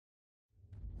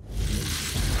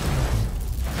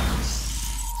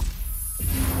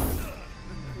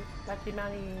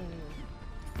Patrimony.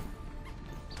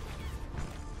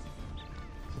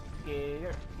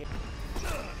 Gator.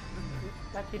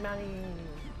 Patrimony.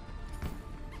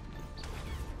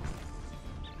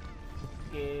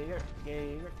 Gator.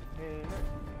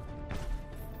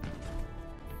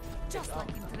 Just like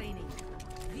in training.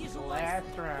 Visualize,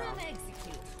 Last round. then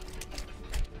execute.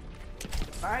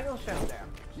 Final showdown.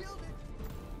 Killed it!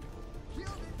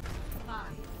 Killed it! 5,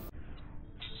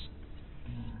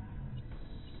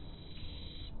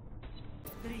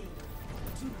 3, 2,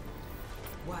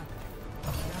 1. Round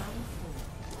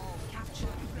 4. Capture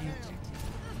the objective.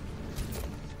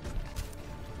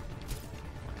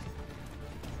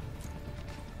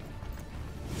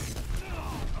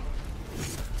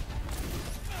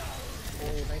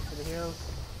 Hey, thanks for the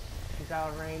heals. She's out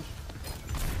of range.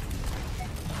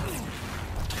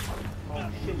 Oh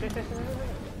shit, shit.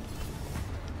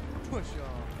 Push off.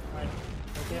 Alright,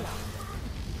 thank you.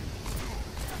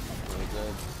 Really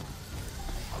good.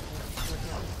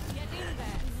 Get in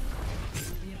there.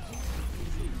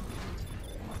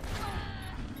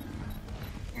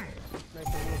 Nice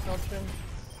little assumption.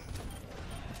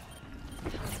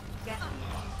 Get in.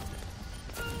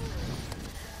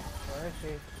 Where is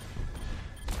she?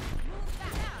 Move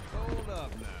back out. Hold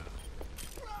up now.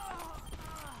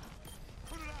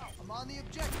 Put it out. I'm on the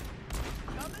objective.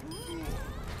 Coming.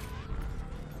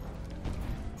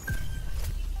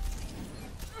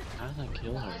 How did I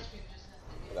kill her?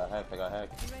 I got hacked. Be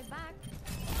right back.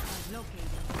 Located.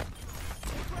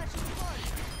 Crashing party.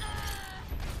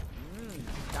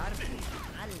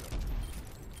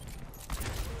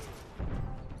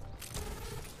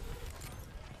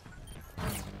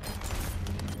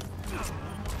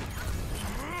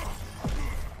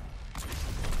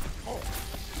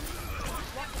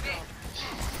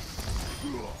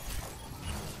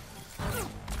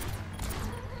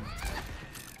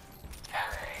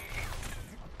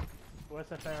 Where's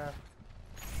the Pharaoh?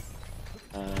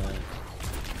 I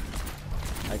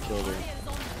killed her.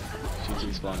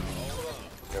 She's respawning.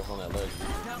 Careful on that ledge.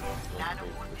 Nano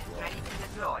one is ready to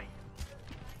deploy.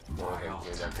 Go ahead and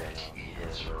clear that guy now.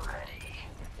 Is ready.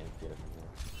 Can't get it from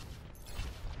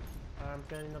here. I'm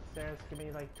getting upstairs. Give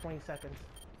me like 20 seconds.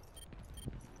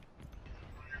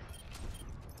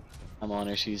 I'm on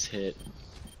her. She's hit.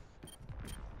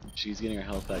 She's getting her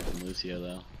health back from Lucio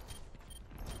though.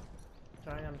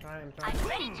 I'm trying. I'm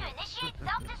ready to initiate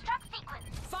self-destruct sequence.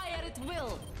 Fire at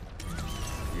will.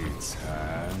 It's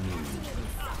time.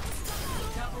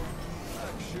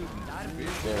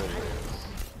 There it is.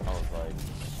 I was like,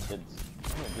 it's this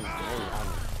day.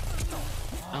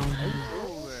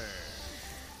 Oh there.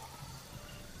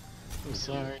 I'm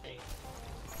sorry.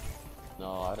 No,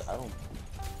 I don't.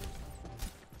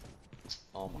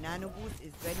 Oh my. Nano boost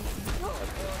is ready to deploy.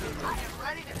 I am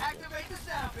ready to activate the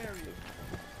sound barrier.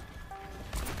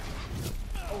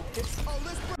 Oh,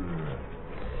 let's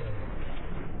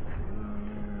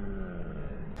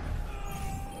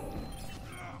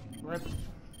Rip.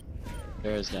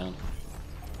 Bear's down.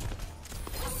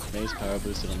 May's power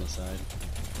boosted on the side.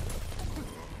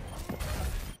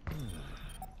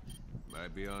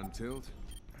 Might be on tilt.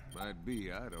 Might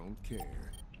be, I don't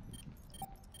care.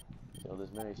 Yo,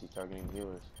 this Mary, she's targeting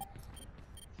healers.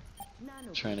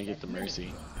 Nano. Trying to get the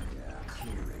mercy.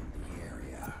 Clearing the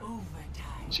area.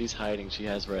 Overtime. She's hiding. She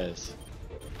has res.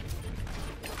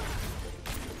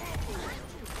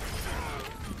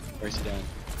 Mercy down.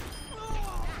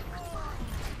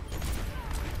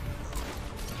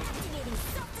 Activating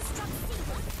self-destruct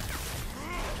sequence.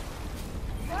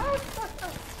 Let's head for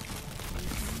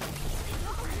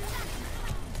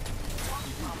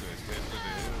the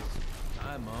hills.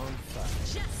 I'm on fire.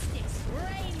 Justice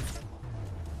reigns.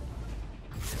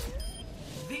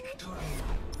 Victory.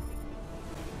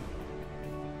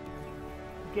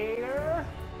 Gator,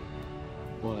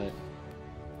 What?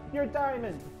 you're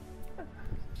diamond.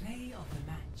 Play of the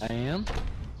match. I am?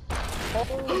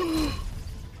 Oh,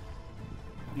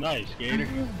 Nice, Gator.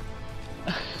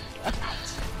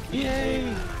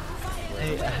 Yay!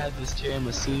 Hey, I have this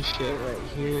tiramisu shit right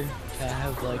here. Can I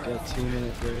have like a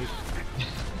 2-minute break?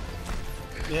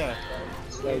 Yeah.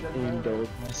 Just like indulge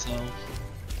myself.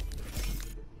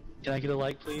 Can I get a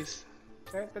like, please?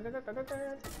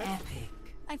 Epic.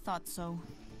 I thought so.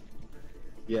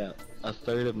 Yeah, a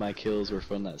third of my kills were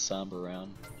from that somber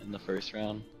round. In the first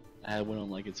round, I had one on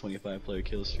like a 25-player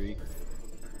kill streak.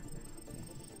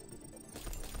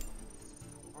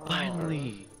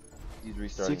 Finally! He's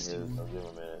restarting 60. his, so give him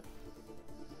a minute.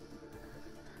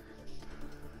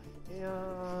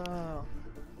 yeah.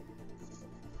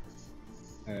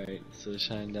 Alright, so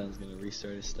Shinedown's gonna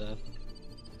restart his stuff.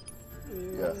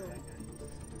 Yeah.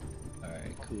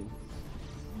 Alright, cool.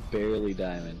 barely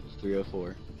diamond.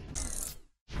 304.